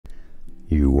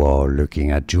You are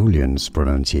looking at Julian's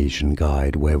pronunciation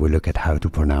guide, where we look at how to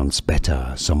pronounce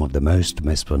better some of the most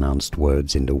mispronounced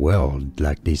words in the world,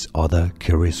 like this other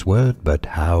curious word. But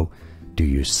how do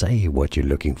you say what you're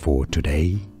looking for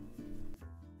today?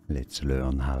 Let's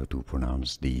learn how to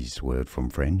pronounce this word from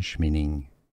French, meaning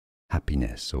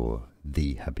happiness or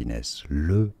the happiness.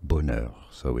 Le bonheur.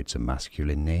 So it's a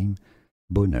masculine name.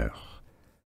 Bonheur.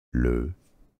 Le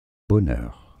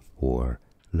bonheur or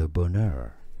le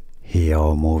bonheur. Here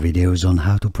are more videos on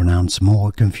how to pronounce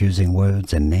more confusing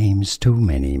words and names too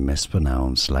many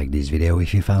mispronounced. Like this video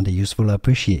if you found it useful. I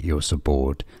appreciate your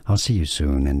support. I'll see you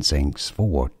soon and thanks for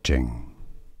watching.